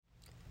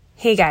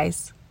Hey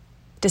guys,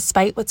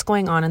 despite what's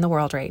going on in the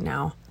world right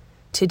now,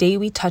 today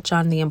we touch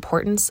on the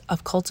importance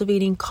of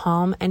cultivating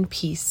calm and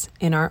peace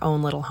in our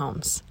own little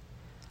homes,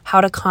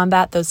 how to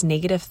combat those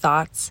negative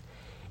thoughts,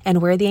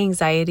 and where the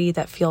anxiety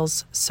that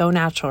feels so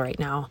natural right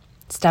now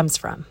stems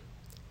from.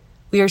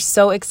 We are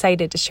so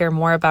excited to share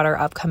more about our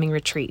upcoming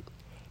retreat,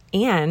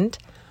 and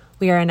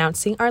we are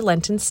announcing our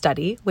Lenten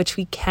study, which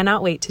we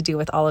cannot wait to do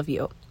with all of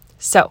you.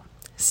 So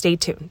stay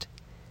tuned.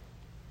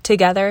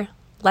 Together,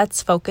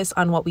 let's focus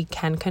on what we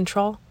can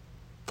control,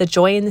 the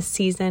joy in the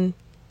season,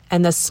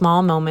 and the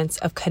small moments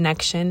of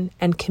connection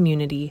and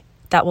community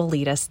that will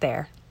lead us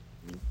there.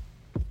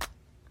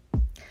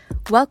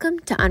 Welcome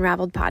to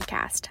Unraveled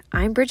Podcast.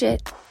 I'm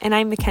Bridget. And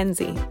I'm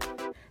Mackenzie.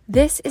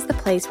 This is the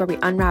place where we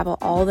unravel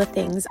all the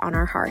things on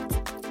our hearts.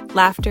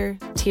 Laughter,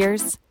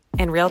 tears,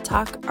 and real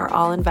talk are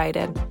all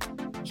invited.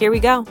 Here we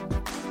go.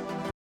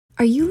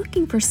 Are you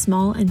looking for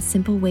small and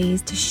simple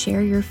ways to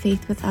share your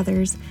faith with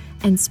others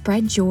and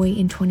spread joy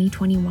in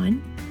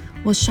 2021?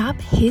 Well, shop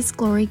His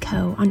Glory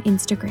Co. on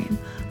Instagram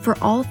for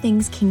all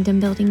things kingdom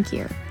building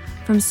gear.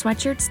 From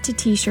sweatshirts to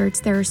t-shirts,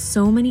 there are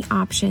so many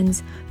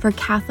options for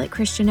Catholic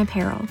Christian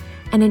apparel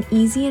and an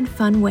easy and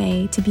fun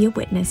way to be a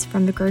witness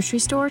from the grocery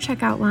store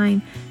checkout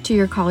line to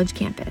your college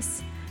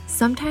campus.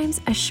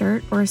 Sometimes a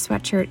shirt or a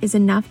sweatshirt is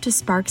enough to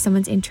spark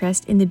someone's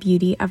interest in the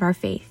beauty of our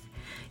faith.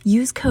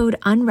 Use code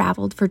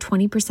UNRAVELED for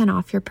 20%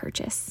 off your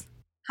purchase.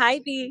 Hi,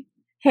 B.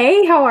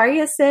 Hey, how are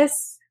you,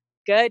 sis?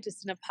 Good,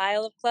 just in a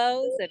pile of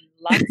clothes and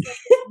lots of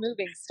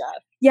moving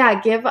stuff. Yeah,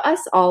 give us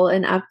all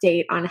an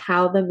update on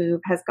how the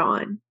move has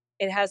gone.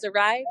 It has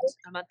arrived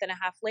a month and a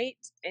half late,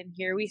 and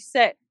here we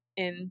sit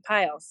in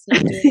piles,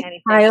 not doing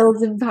anything.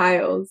 Piles and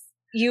piles.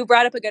 You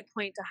brought up a good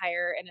point to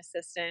hire an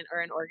assistant or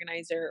an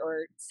organizer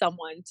or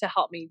someone to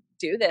help me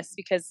do this,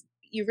 because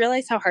you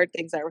realize how hard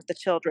things are with the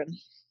children.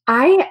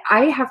 I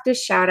have to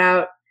shout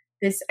out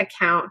this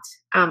account,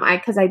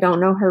 because I don't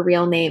know her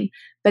real name,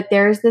 but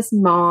there's this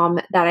mom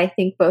that I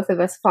think both of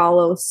us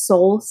follow,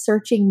 Soul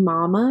Searching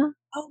Mama.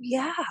 Oh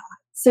yeah.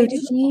 So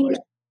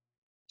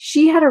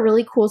she had a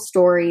really cool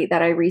story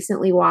that I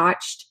recently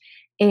watched,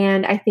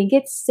 and I think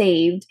it's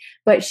saved,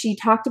 but she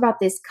talked about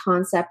this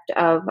concept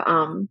of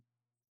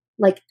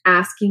like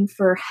asking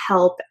for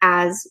help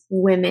as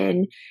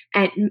women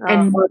and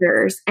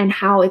mothers, and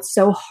how it's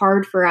so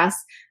hard for us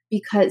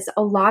because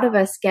a lot of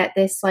us get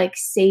this like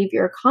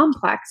savior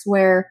complex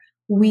where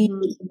we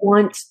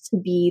want to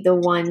be the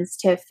ones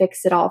to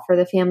fix it all for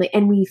the family,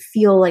 and we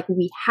feel like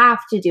we have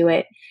to do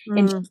it.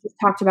 And she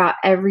talked about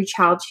every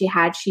child she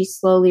had, she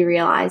slowly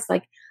realized,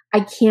 like,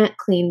 I can't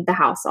clean the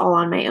house all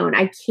on my own.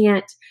 I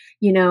can't,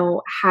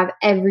 have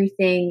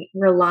everything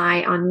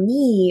rely on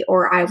me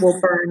or I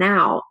will burn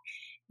out.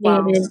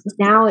 Wow.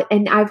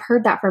 And I've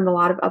heard that from a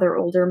lot of other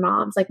older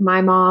moms. Like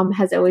my mom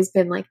has always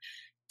been like,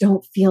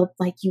 don't feel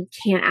like you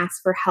can't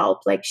ask for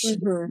help. Like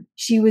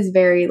she was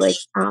very like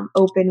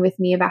open with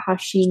me about how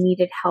she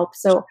needed help.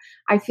 So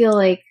I feel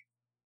like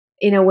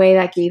in a way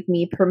that gave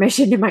me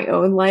permission in my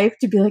own life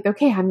to be like,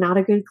 okay, I'm not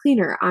a good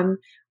cleaner. I'm,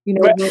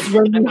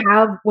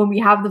 when we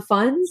have the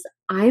funds,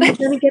 I'm going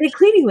to get a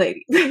cleaning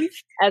lady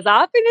as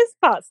often as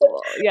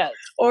possible. Yes.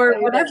 Or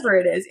whatever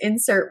it is,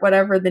 insert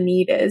whatever the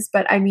need is.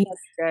 But I mean,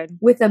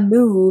 with a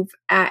move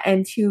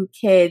and 2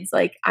 kids,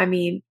 like, I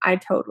mean, I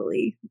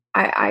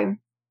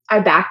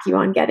back you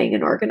on getting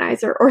an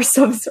organizer or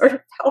some sort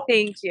of help.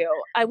 Thank you.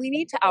 We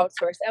need to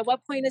outsource. At what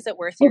point is it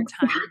worth your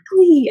time?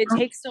 It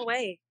takes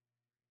away.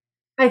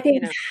 I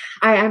think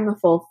I'm a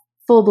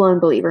full-blown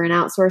believer in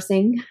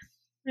outsourcing.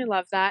 I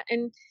love that.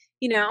 And,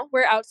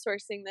 we're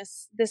outsourcing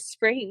this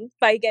spring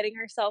by getting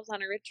ourselves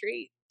on a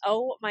retreat.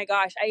 Oh my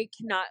gosh. I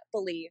cannot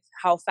believe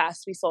how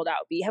fast we sold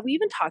out. B, have we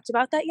even talked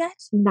about that yet?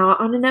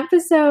 Not on an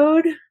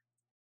episode.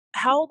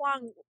 How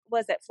long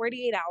was it?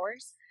 48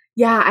 hours?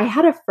 Yeah, I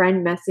had a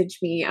friend message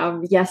me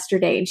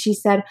yesterday, and she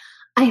said,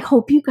 I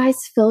hope you guys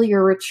fill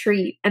your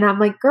retreat. And I'm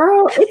like,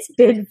 girl, it's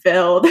been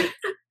filled.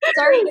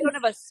 Sorry, we don't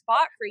have a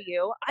spot for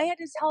you. I had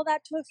to tell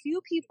that to a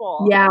few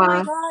people. Yeah. Oh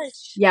my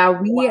gosh.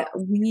 Yeah,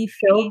 we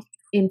filled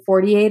in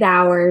 48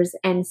 hours.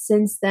 And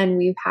since then,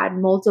 we've had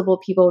multiple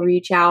people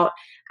reach out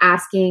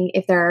asking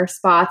if there are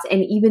spots,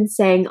 and even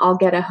saying, I'll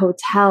get a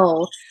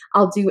hotel.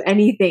 I'll do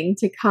anything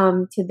to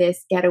come to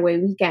this getaway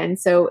weekend.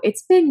 So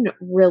it's been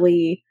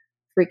really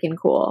freaking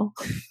cool.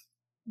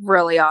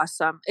 Really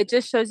awesome. It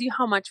just shows you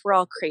how much we're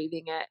all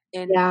craving it.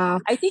 And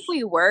I think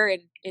we were in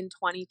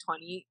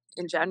 2020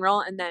 in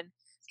general. And then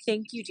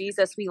thank you,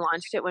 Jesus, we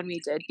launched it when we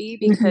did be,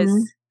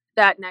 because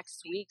that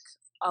next week,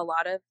 a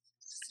lot of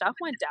stuff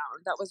went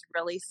down. That was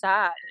really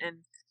sad. And,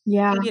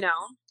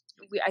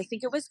 I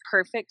think it was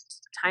perfect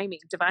timing,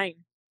 divine.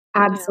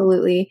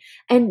 Absolutely.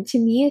 And to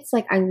me, it's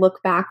like, I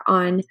look back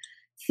on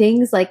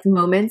things like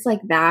moments like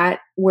that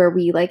where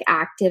we like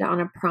acted on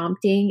a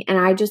prompting, and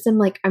I just am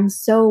like, I'm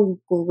so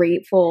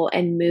grateful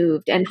and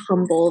moved and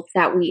humbled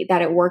that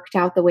it worked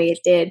out the way it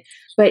did.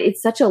 But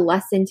it's such a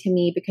lesson to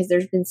me, because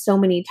there's been so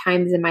many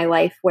times in my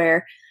life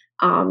where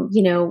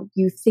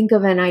you think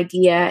of an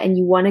idea and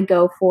you want to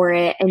go for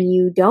it and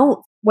you don't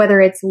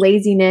whether it's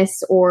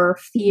laziness or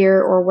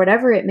fear or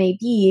whatever it may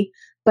be.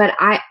 But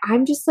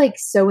I'm just like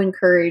so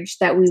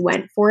encouraged that we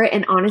went for it.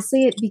 And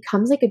honestly, it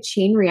becomes like a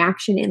chain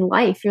reaction in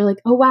life. You're like,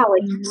 oh wow,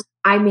 like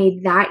I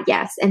made that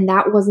yes, and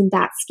that wasn't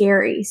that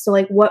scary. So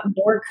like what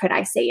more could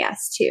I say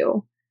yes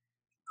to?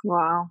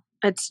 Wow.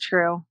 It's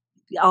true.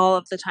 All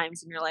of the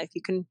times in your life,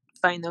 you can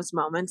find those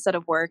moments that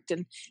have worked,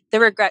 and the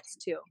regrets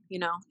too. You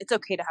know, it's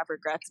okay to have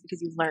regrets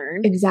because you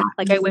learned. Exactly.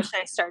 Like, I wish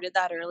I started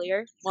that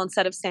earlier. Well,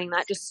 instead of saying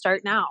that, just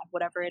start now,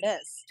 whatever it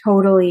is.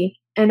 Totally.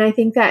 And I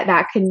think that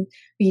that can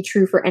be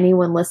true for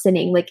anyone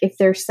listening. Like if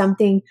there's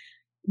something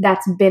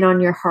that's been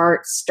on your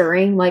heart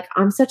stirring, like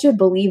I'm such a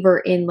believer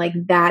in like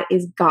that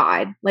is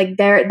God. Like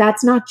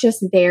that's not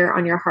just there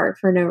on your heart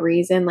for no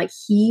reason. Like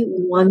he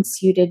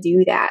wants you to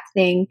do that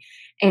thing.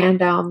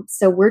 And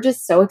so we're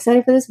just so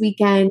excited for this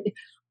weekend.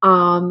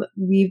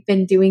 We've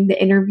been doing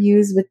the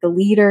interviews with the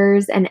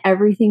leaders, and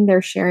everything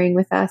they're sharing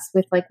with us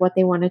with like what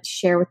they wanted to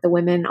share with the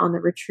women on the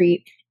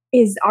retreat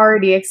is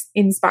already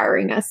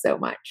inspiring us so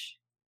much.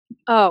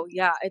 Oh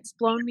yeah, it's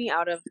blown me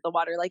out of the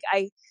water. Like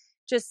I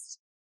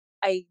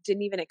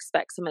didn't even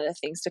expect some of the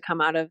things to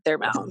come out of their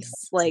mouths.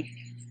 Like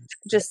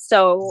just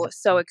so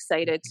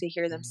excited to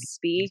hear them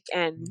speak,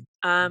 and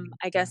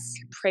I guess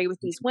pray with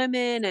these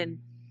women and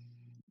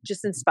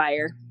just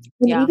inspire.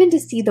 And even to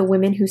see the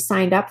women who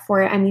signed up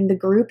for it, I mean, the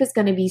group is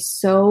going to be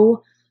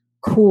so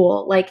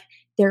cool. Like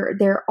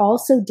they're all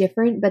so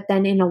different, but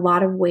then in a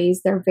lot of ways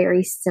they're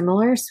very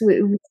similar. So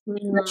it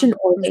was such an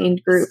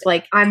ordained group.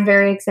 Like I'm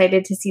very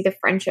excited to see the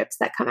friendships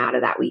that come out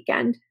of that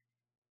weekend.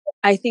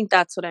 I think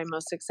that's what I'm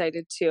most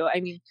excited to. I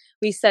mean,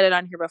 we said it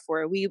on here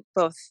before. We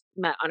both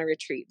met on a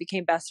retreat,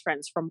 became best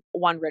friends from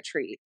one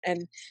retreat.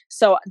 And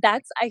so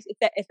that's,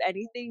 if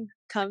anything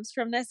comes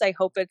from this, I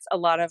hope it's a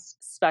lot of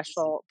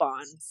special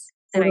bonds.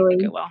 And I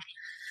think it will.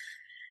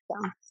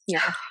 So,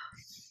 yeah.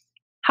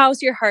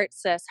 How's your heart,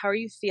 sis? How are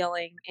you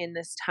feeling in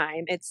this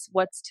time?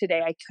 What's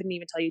today? I couldn't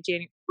even tell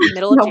you.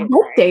 Middle of January.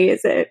 What day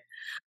is it?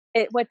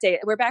 What day?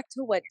 We're back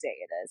to what day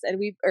it is. And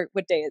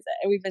what day is it?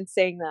 And we've been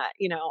saying that,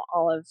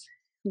 all of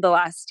the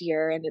last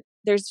year, and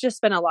there's just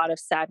been a lot of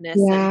sadness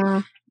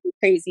and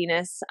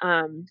craziness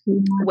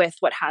with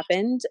what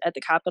happened at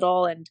the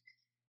Capitol,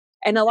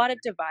 and a lot of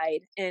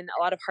divide and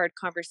a lot of hard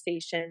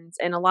conversations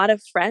and a lot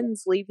of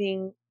friends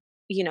leaving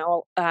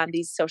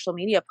these social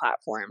media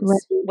platforms.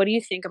 Right. What do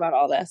you think about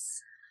all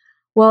this?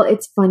 Well,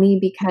 it's funny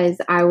because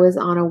I was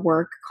on a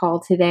work call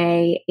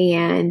today,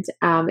 and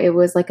it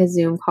was like a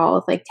Zoom call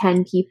with like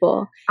 10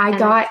 people. I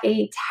got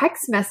a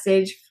text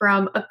message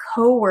from a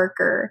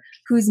coworker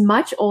who's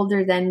much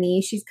older than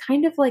me. She's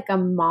kind of like a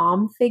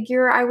mom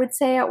figure, I would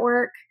say, at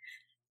work.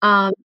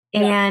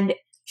 And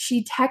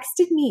she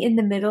texted me in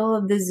the middle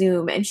of the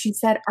Zoom and she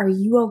said, "Are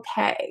you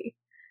okay?"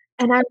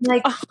 And I'm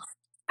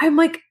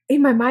like,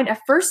 in my mind,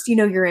 at first,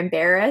 you're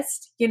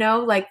embarrassed,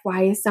 like,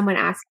 why is someone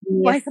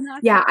asking me?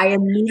 I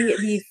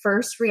immediately,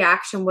 first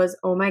reaction was,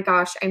 oh my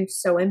gosh, I'm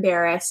so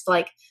embarrassed.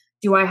 Like,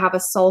 do I have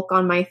a sulk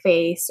on my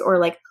face, or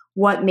like,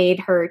 what made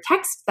her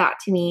text that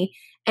to me?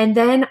 And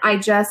then I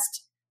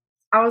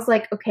was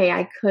like, okay,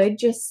 I could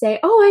just say,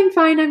 oh, I'm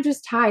fine, I'm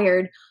just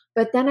tired.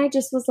 But then I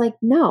just was like,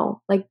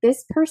 no, like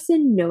this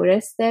person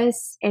noticed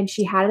this and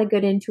she had a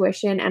good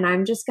intuition. And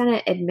I'm just going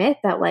to admit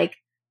that, like,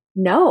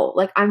 no,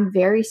 like I'm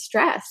very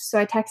stressed. So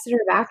I texted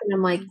her back and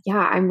I'm like,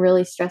 yeah, I'm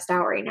really stressed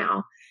out right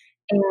now.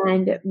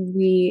 And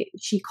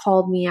she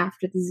called me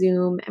after the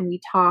Zoom and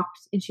we talked,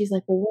 and she's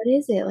like, well, what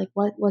is it? Like,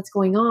 what's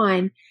going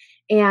on?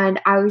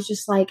 And I was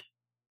just like,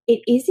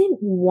 it isn't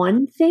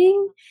one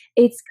thing.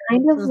 It's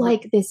kind of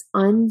like this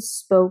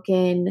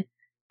unspoken,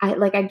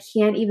 I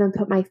can't even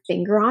put my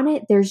finger on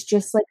it. There's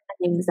just like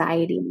an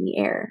anxiety in the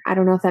air. I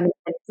don't know if that makes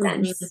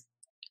any sense.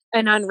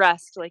 An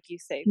unrest, like you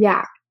say.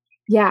 Yeah.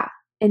 Yeah.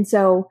 And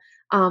so,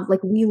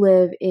 like we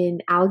live in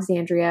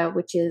Alexandria,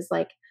 which is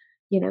like,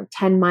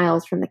 10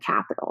 miles from the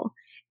Capitol.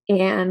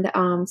 And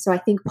so I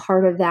think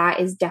part of that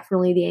is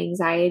definitely the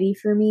anxiety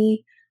for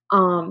me.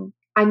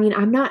 I mean,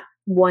 I'm not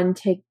one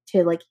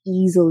to like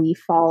easily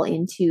fall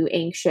into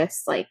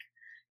anxious, like,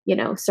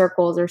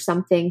 circles or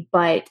something.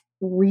 But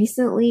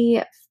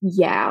recently,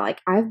 like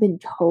I've been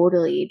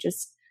totally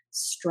just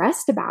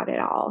stressed about it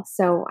all.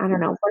 So I don't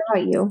know. What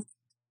about you?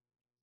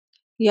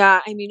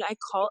 Yeah. I mean, I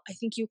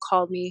think you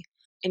called me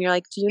and you're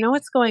like, do you know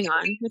what's going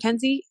on,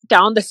 Mackenzie,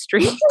 down the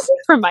street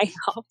from my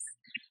house?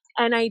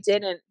 And I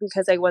didn't,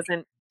 because I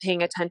wasn't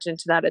paying attention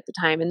to that at the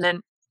time. And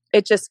then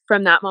it just,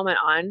 from that moment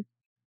on,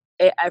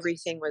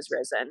 everything was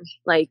risen,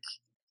 like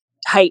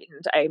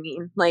heightened. I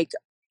mean, like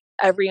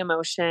every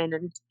emotion,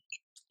 and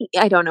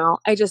I don't know.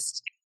 I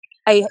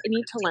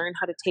need to learn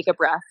how to take a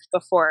breath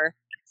before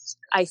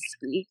I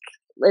speak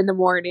in the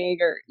morning,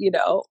 or,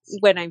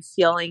 when I'm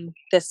feeling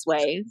this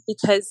way,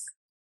 because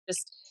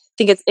just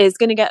think it is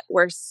going to get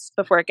worse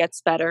before it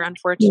gets better,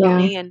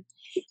 unfortunately. Yeah. And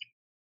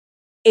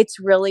it's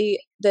really,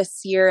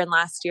 this year and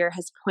last year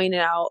has pointed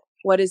out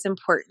what is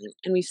important.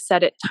 And we've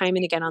said it time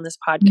and again on this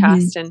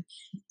podcast. And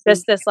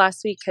just this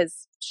last week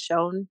has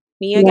shown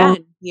me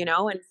again,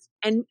 and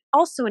and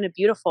also in a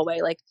beautiful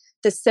way, like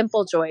the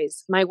simple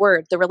joys, my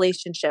word, the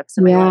relationships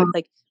in my life,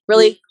 like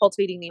really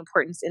cultivating the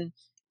importance in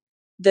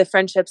the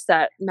friendships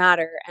that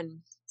matter. And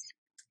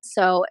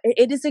so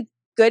it is a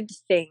good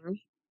thing.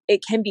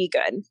 It can be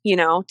good,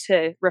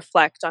 to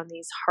reflect on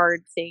these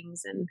hard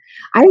things. And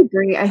I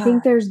agree. I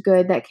think there's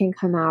good that can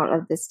come out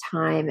of this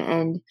time.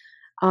 And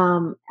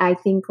I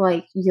think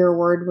like your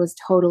word was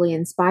totally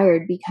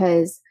inspired,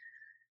 because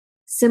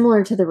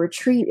similar to the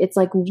retreat, it's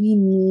like we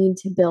need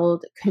to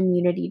build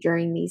community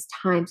during these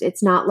times.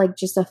 It's not like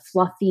just a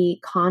fluffy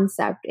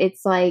concept.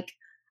 It's like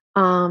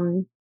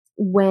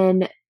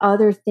when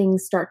other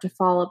things start to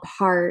fall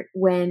apart,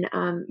 when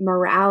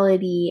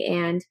morality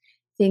and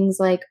things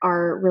like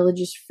our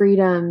religious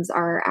freedoms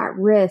are at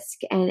risk,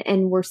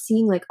 and we're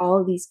seeing like all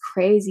of these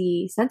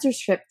crazy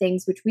censorship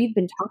things, which we've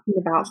been talking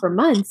about for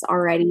months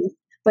already,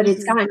 but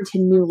it's gotten to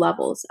new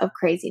levels of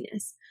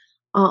craziness.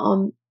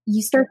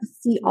 You start to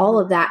see all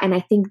of that, and I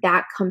think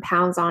that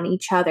compounds on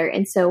each other.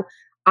 And so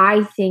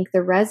I think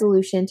the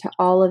resolution to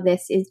all of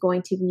this is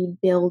going to be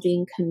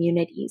building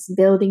communities,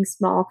 building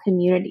small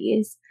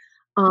communities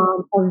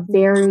of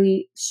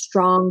very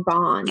strong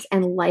bonds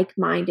and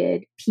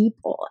like-minded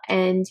people.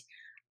 And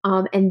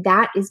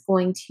that is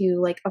going to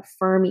like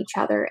affirm each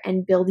other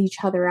and build each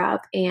other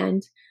up.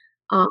 And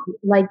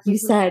like you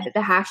said,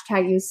 the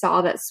hashtag you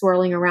saw that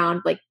swirling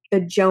around, like the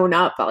Joan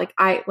up, like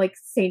I like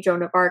Saint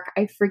Joan of Arc.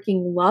 I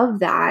freaking love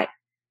that,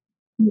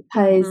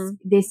 because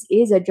this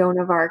is a Joan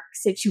of Arc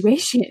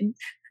situation.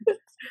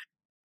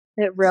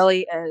 It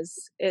really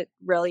is. It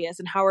really is.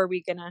 And how are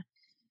we gonna,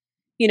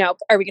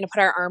 are we gonna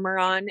put our armor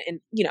on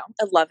in,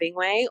 a loving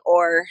way,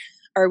 or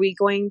are we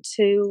going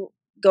to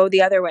go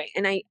the other way?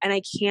 And I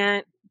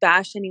can't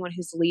bash anyone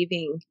who's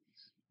leaving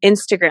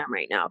Instagram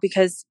right now,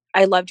 because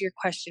I loved your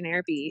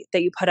questionnaire, B,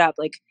 that you put up.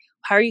 Like,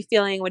 how are you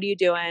feeling? What are you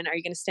doing? Are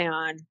you going to stay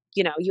on?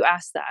 You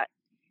asked that,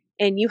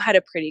 and you had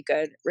a pretty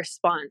good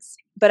response.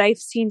 But I've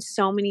seen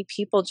so many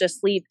people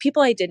just leave,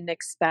 people I didn't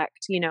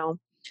expect,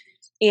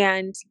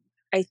 and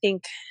I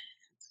think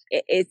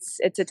it's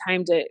a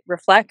time to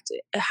reflect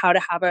how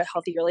to have a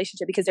healthy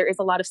relationship, because there is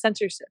a lot of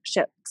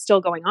censorship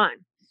still going on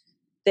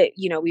that,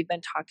 we've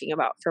been talking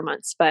about for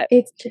months. But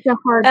it's a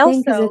hard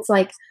thing, because it's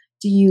like,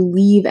 do you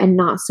leave and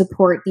not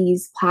support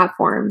these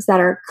platforms that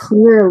are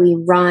clearly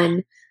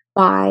run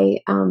by,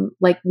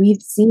 like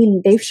we've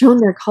seen, they've shown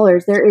their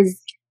colors.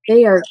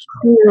 They are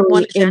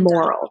clearly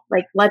immoral.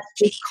 Like, let's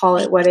just call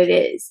it what it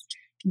is.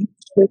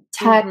 The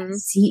tech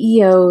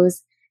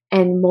CEOs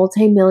and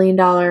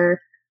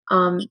multi-million-dollar,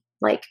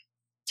 like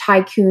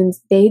tycoons,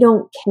 they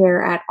don't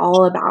care at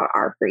all about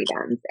our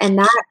freedoms. And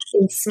that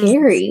is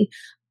scary.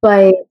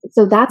 But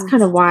so that's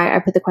kind of why I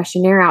put the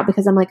questionnaire out,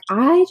 because I'm like,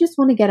 I just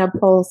want to get a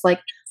pulse.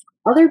 Like,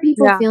 other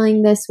people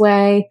feeling this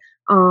way,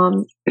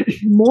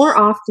 more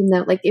often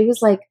than, like, it was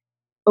like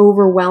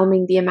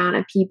overwhelming the amount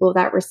of people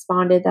that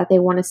responded that they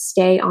want to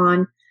stay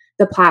on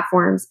the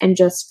platforms and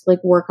just like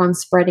work on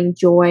spreading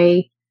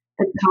joy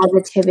and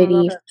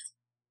positivity.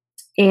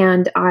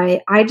 And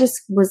I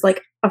just was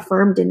like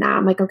affirmed in that.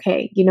 I'm like,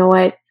 okay, you know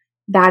what?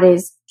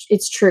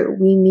 It's true.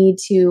 We need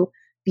to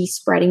be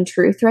spreading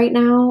truth right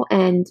now.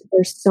 And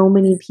there's so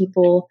many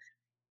people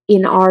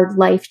in our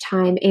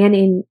lifetime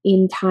and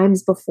in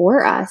times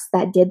before us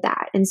that did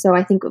that. And so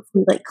I think if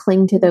we like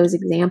cling to those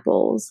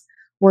examples,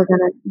 we're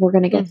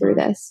gonna get through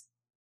this.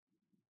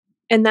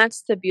 And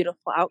that's the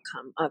beautiful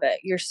outcome of it.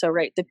 You're so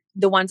right.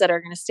 The ones that are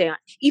going to stay on,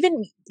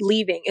 even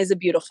leaving is a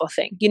beautiful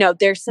thing.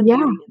 There's some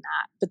beauty in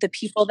that. But the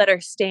people that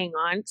are staying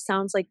on,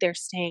 sounds like they're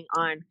staying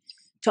on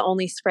to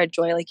only spread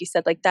joy, like you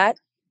said, like that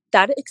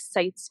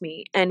excites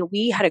me. And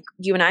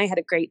you and I had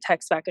a great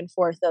text back and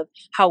forth of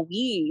how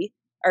we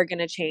are going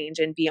to change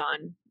and be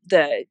on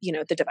the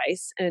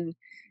device. And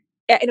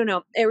I don't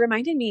know, it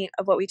reminded me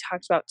of what we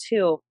talked about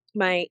too.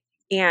 My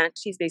aunt,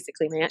 she's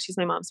basically my aunt. She's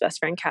my mom's best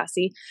friend,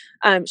 Cassie.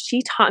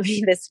 She taught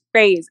me this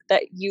phrase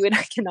that you and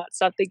I cannot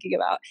stop thinking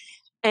about.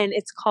 And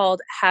it's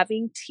called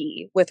having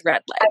tea with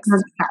red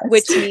legs,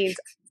 which means,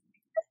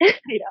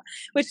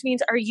 which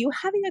means, are you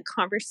having a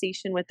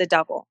conversation with the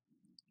devil?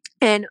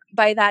 And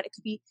by that,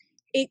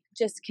 it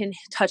just can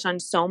touch on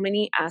so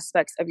many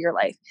aspects of your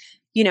life.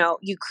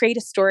 You create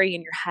a story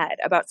in your head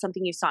about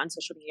something you saw on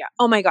social media.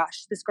 Oh my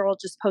gosh, this girl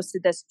just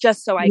posted this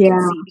just so I can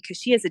see, because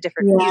she has a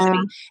different view than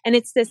me. And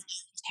it's this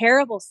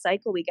terrible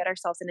cycle we get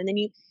ourselves in. And then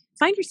you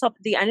find yourself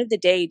at the end of the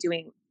day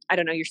doing, I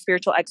don't know, your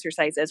spiritual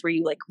exercises where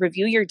you like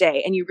review your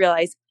day and you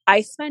realize,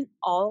 I spent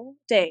all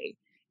day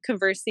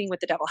conversing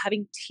with the devil,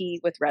 having tea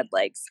with red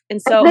legs.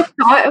 And so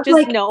just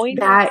like knowing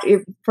that,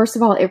 first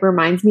of all, it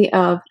reminds me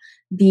of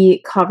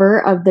the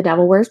cover of The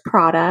Devil Wears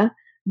Prada,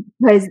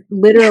 because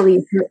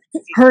literally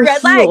her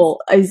heel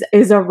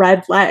is a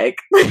red leg.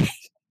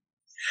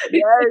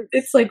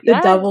 It's like the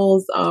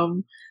devil's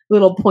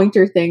little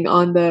pointer thing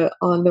on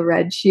the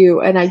red shoe.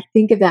 And I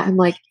think of that, I'm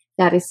like,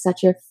 that is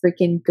such a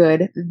freaking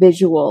good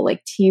visual,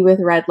 like tea with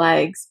red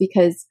legs,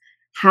 because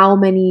how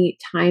many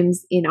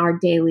times in our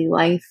daily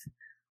life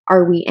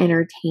are we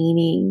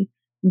entertaining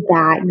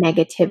that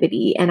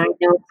negativity? And I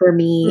know for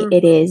me,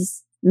 it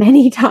is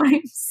many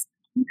times.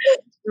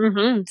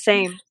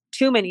 Same.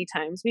 Too many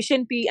times. We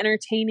shouldn't be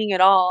entertaining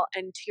at all.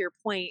 And to your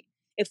point,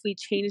 if we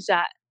change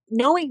that,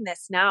 knowing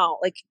this now,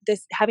 like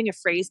this, having a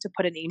phrase to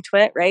put a name to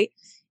it, right?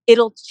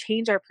 It'll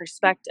change our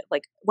perspective.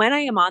 Like when I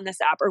am on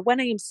this app or when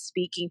I am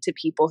speaking to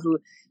people who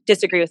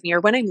disagree with me or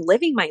when I'm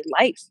living my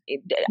life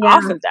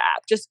off of the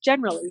app, just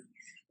generally,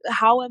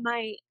 how am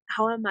I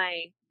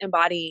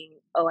embodying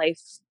a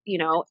life,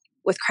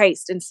 with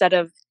Christ instead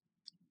of,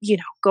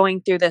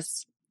 going through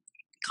this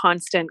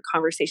constant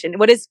conversation?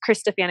 What does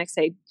Chris Stefanick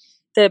say?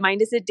 The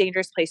mind is a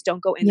dangerous place.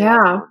 Don't go in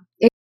there alone.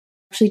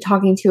 Actually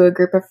talking to a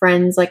group of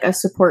friends, like a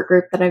support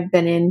group that I've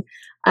been in,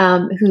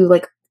 who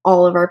like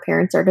all of our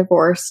parents are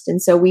divorced.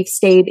 And so we've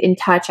stayed in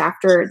touch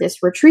after this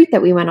retreat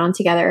that we went on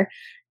together.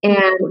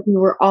 And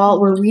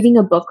we're reading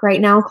a book right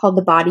now called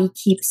The Body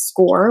Keeps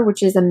Score,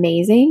 which is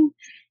amazing.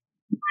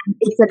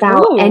 It's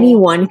about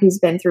anyone who's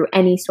been through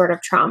any sort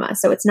of trauma.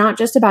 So it's not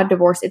just about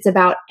divorce. It's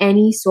about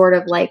any sort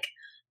of like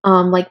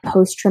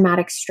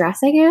post-traumatic stress,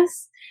 I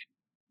guess.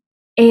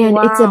 And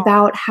it's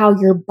about how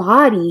your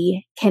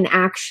body can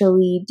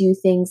actually do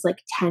things like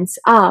tense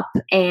up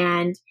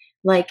and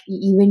like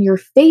even your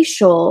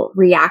facial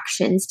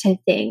reactions to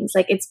things.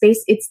 Like it's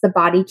the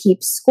body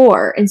keeps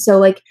score. And so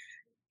like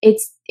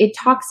it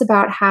talks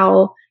about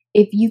how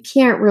if you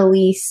can't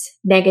release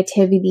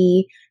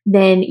negativity,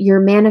 then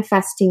you're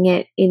manifesting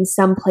it in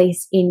some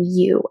place in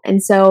you.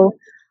 And so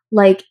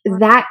like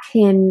that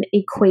can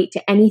equate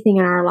to anything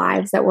in our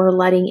lives that we're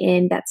letting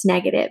in that's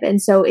negative.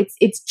 And so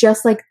it's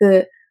just like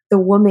the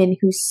woman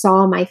who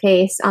saw my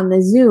face on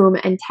the Zoom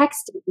and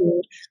texted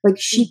me, like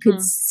she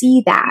could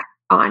see that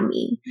on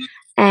me.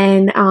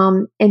 And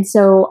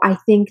so I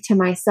think to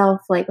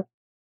myself, like,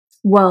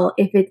 well,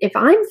 if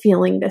I'm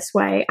feeling this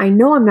way, I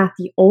know I'm not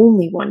the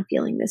only one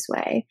feeling this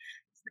way.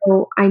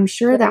 So I'm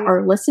sure that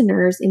our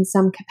listeners in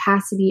some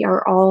capacity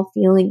are all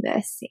feeling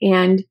this.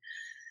 And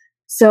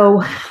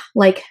so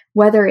like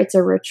whether it's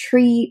a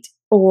retreat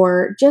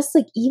or just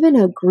like even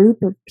a group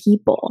of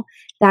people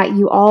that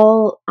you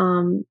all,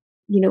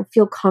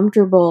 feel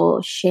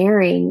comfortable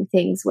sharing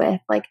things with,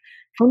 like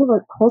kind of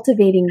like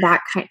cultivating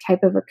that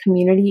type of a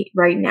community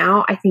right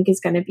now, I think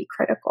is going to be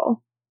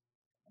critical.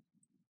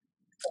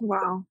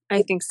 Wow.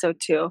 I think so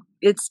too.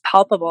 It's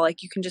palpable. Like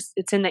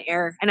it's in the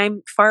air and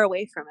I'm far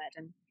away from it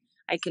and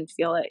I can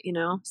feel it,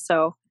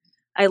 So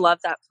I love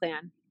that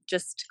plan.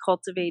 Just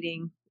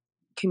cultivating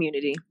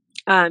community.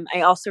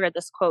 I also read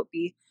this quote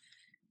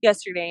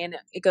yesterday and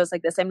it goes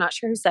like this. I'm not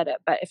sure who said it,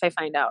 but if I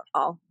find out,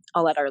 I'll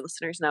let our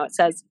listeners know. It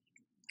says,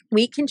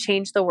 "We can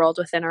change the world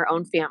within our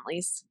own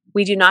families.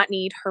 We do not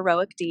need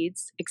heroic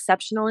deeds,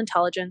 exceptional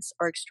intelligence,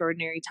 or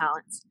extraordinary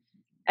talents.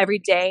 Every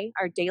day,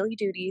 our daily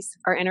duties,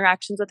 our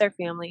interactions with our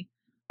family,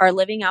 our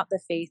living out the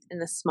faith in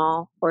the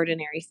small,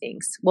 ordinary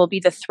things will be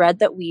the thread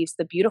that weaves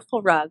the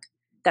beautiful rug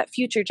that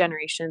future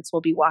generations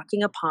will be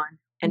walking upon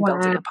and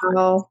building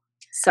upon."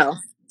 So,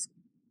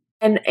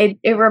 and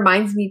it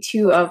reminds me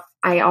too of,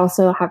 I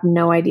also have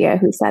no idea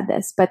who said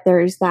this, but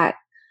there's that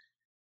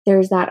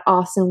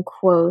awesome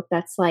quote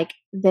that's like,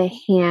 "The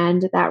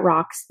hand that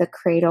rocks the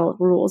cradle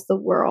rules the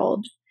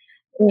world."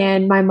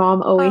 And my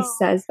mom always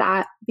says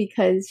that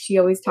because she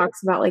always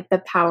talks about like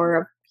the power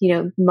of,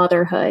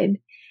 motherhood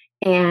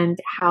and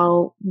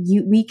how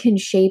we can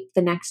shape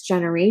the next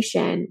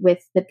generation with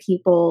the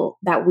people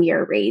that we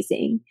are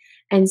raising.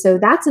 And so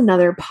that's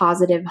another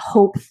positive,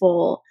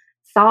 hopeful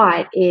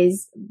thought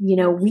is,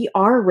 we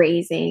are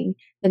raising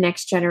the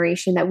next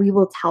generation that we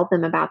will tell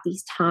them about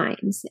these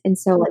times. And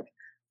so like,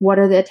 what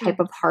are the type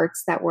of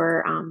hearts that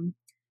we're,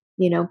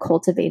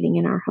 cultivating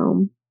in our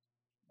home?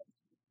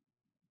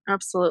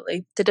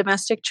 Absolutely. The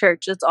domestic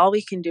church, that's all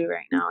we can do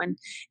right now. And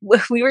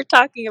we were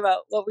talking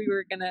about what we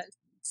were going to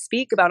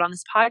speak about on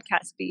this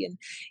podcast, B, and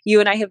you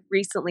and I have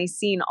recently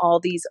seen all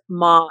these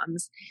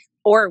moms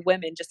or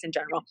women just in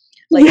general,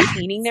 like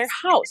cleaning their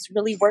house,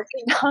 really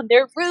working on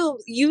their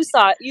rooms. You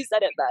said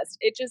it best.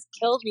 It just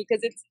killed me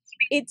because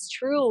it's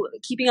true.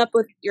 Keeping up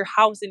with your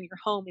house and your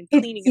home and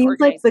cleaning. It seems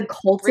like the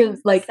cult of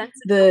like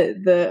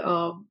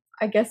the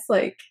I guess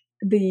like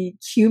the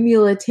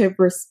cumulative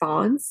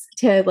response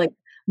to like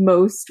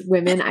most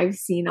women I've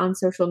seen on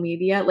social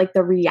media, like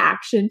the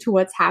reaction to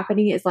what's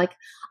happening is like,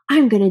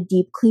 I'm going to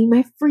deep clean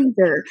my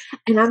freezer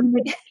and I'm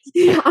going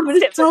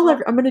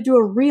to do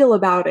a reel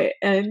about it.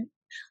 And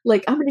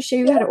like, I'm going to show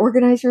you how to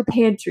organize your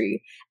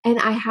pantry. And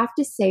I have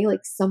to say,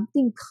 like,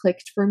 something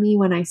clicked for me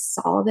when I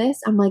saw this.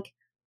 I'm like,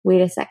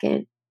 wait a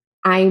second,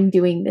 I am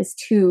doing this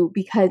too,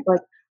 because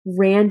like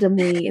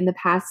randomly in the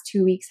past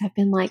 2 weeks, I've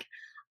been like,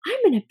 I'm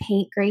going to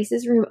paint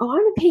Grace's room. Oh, I'm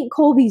going to paint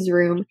Colby's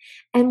room.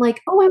 And like,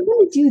 oh, I'm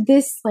going to do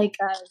this like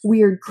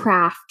weird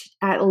craft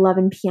at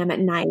 11 p.m. at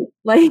night.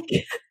 Like,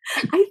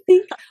 I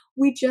think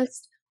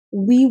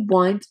we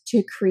want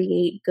to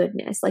create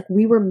goodness. Like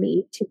we were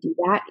made to do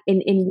that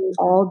and we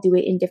all do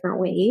it in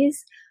different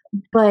ways.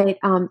 But,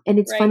 and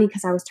it's funny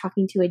because I was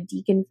talking to a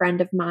deacon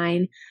friend of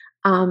mine,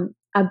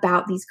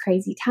 about these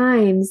crazy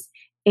times.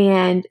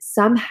 And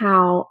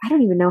somehow, I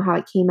don't even know how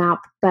it came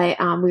up, but,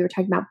 we were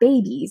talking about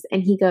babies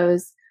and he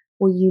goes,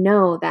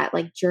 well, that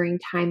like during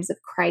times of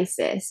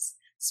crisis,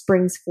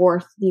 springs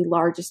forth the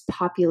largest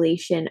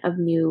population of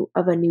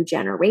a new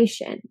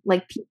generation.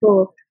 Like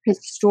people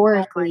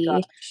historically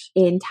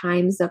in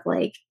times of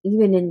like,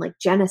 even in like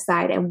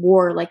genocide and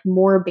war, like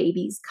more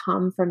babies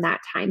come from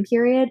that time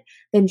period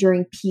than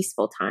during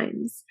peaceful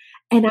times.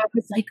 And I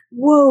was like,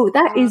 whoa,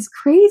 that is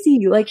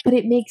crazy. Like, but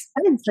it makes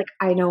sense. Like,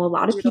 I know a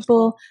lot of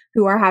people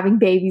who are having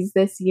babies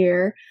this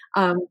year.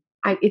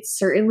 It's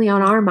certainly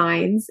on our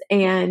minds.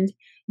 And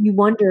you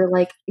wonder,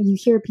 like, you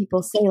hear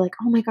people say like,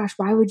 oh my gosh,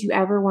 why would you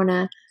ever want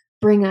to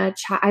bring a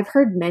child? I've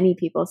heard many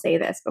people say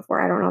this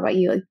before. I don't know about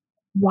you. Like,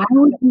 why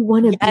would you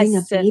want to bring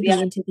a baby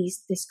into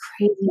this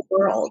crazy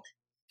world?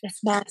 This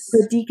mess.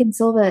 But Deacon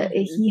Silva,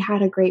 he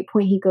had a great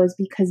point. He goes,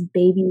 because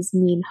babies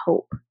mean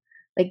hope.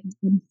 Like,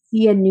 you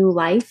see a new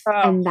life,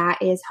 and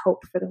that is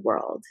hope for the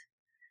world.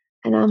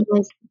 And I'm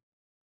like,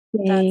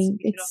 dang,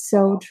 it's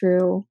so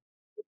true.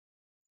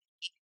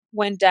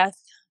 When death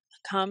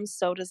comes,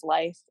 so does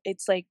life.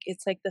 It's like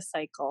the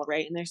cycle,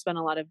 right? And there's been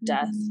a lot of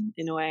death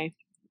in a way,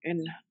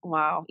 and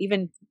wow,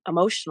 even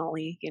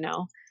emotionally, you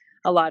know,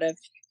 a lot of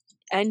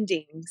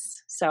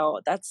endings.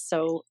 So that's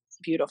so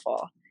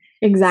beautiful.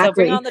 Exactly. So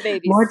bring on the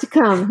babies. More to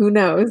come. Who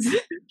knows?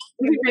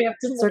 We may have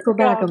to circle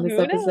back on this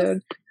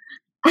episode.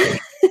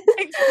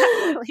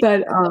 Exactly.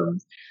 But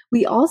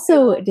we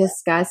also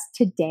discussed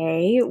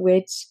today,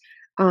 which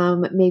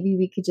maybe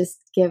we could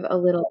just give a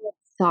little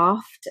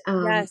soft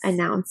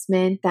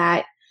announcement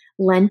that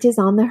Lent is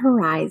on the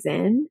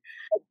horizon.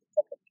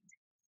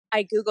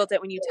 I Googled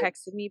it when you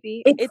texted me,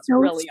 B. It's so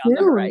really on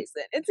the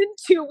horizon. It's in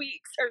 2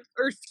 weeks or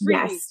 3 weeks.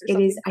 Yes,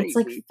 it is. Crazy. It's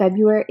like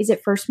February. Is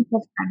it first week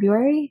of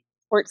February?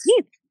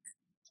 14th.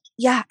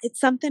 Yeah, it's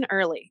something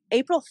early.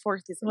 April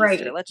 4th is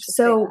Easter. Let's just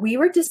so we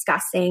were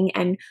discussing,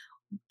 and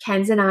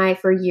Kenz and I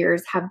for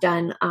years have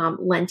done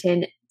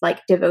Lenten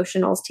like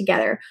devotionals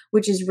together,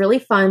 which is really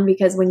fun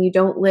because when you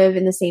don't live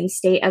in the same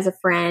state as a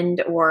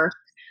friend or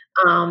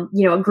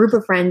you know, a group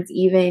of friends,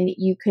 even,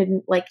 you could,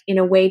 like, in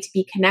a way to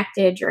be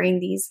connected during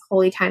these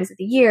holy times of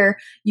the year,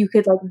 you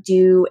could like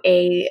do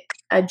a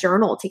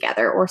journal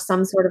together or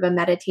some sort of a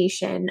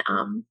meditation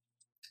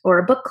or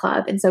a book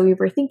club. And so we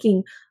were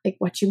thinking, like,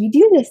 what should we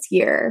do this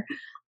year?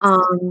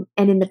 And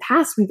in the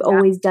past, we've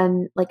always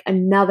done like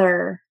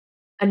another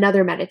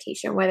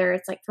meditation, whether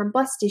it's like from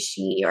Blessed is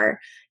She or,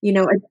 you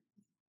know,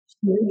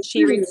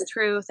 She Reads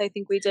Truth. I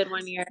think we did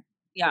one year.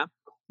 Yeah.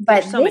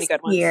 But so this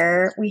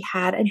year we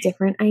had a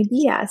different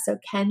idea. So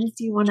Ken, do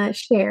you want to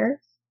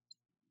share?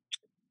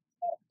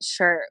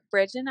 Sure.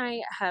 Bridget and I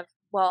have,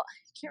 well,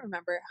 I can't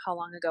remember how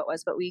long ago it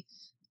was, but we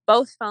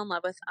both fell in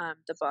love with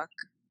the book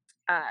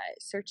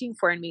Searching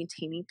for and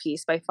Maintaining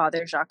Peace by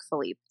Father Jacques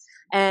Philippe.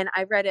 And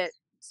I read it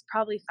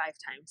probably 5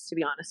 times, to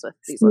be honest with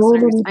these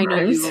listeners. I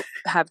know you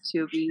have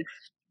to be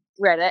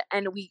read it.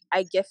 And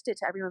I gift it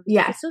to everyone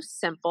because it's so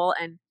simple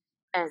and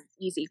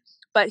easy.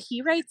 But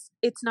he writes,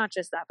 it's not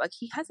just that book.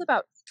 He has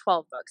about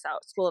 12 books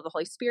out, School of the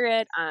Holy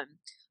Spirit,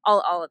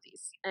 all of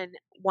these. And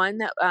one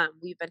that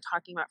we've been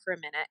talking about for a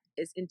minute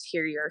is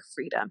Interior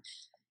Freedom.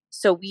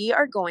 So we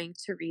are going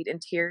to read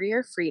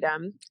Interior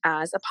Freedom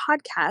as a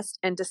podcast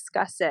and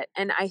discuss it.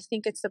 And I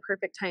think it's the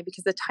perfect time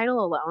because the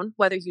title alone,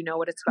 whether you know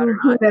what it's about or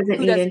not, who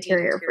doesn't need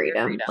interior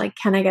freedom? Like,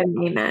 can I get an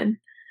amen?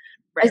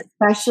 Right.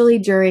 Especially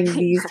during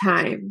these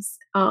times.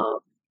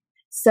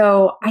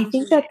 So I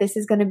think that this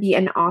is going to be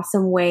an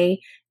awesome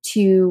way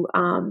to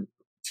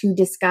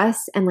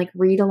discuss and like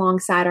read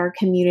alongside our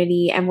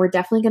community. And we're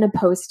definitely going to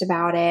post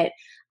about it.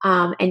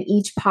 And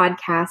each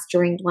podcast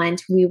during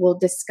Lent, we will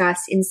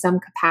discuss in some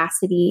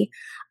capacity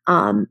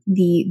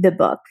the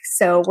book.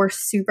 So we're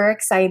super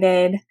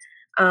excited.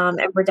 And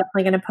we're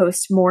definitely going to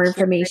post more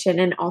information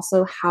and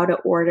also how to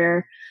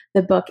order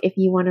the book if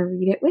you want to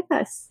read it with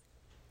us.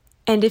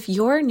 And if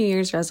your New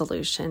Year's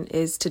resolution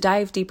is to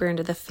dive deeper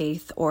into the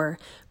faith or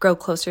grow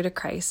closer to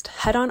Christ,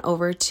 head on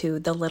over to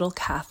The Little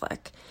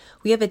Catholic.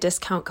 We have a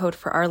discount code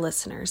for our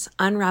listeners,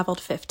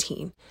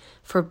 Unraveled15,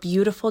 for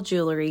beautiful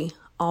jewelry,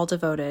 all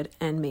devoted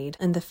and made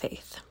in the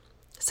faith.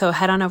 So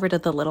head on over to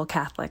The Little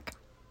Catholic.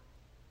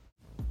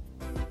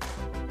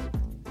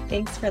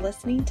 Thanks for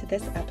listening to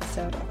this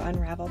episode of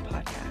Unraveled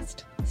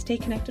Podcast. Stay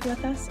connected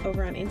with us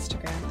over on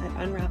Instagram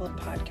at Unraveled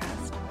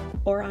Podcast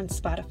or on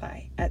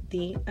Spotify at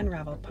The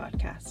Unraveled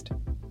Podcast.